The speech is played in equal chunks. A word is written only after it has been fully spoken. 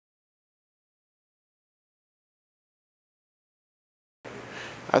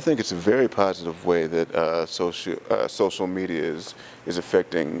I think it's a very positive way that social media is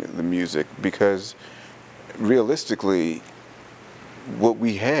affecting the music because realistically, what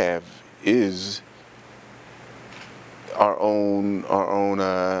we have is our own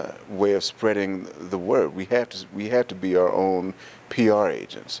way of spreading the word. We have to be our own PR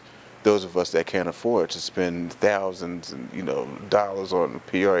agents. Those of us that can't afford to spend thousands and dollars on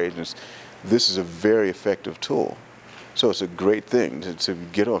PR agents, this is a very effective tool. So it's a great thing to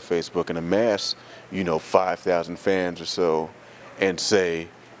get on Facebook and amass 5,000 fans or so, and say,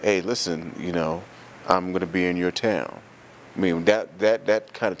 hey, listen, I'm going to be in your town. I mean,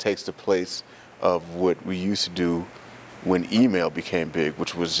 that kind of takes the place of what we used to do when email became big,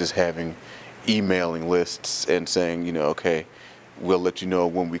 which was just having emailing lists and saying, okay, we'll let you know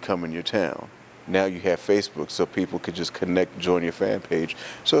when we come in your town. Now you have Facebook, so people could just connect, join your fan page.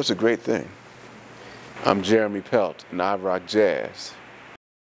 So it's a great thing. I'm Jeremy Pelt, and I rock jazz.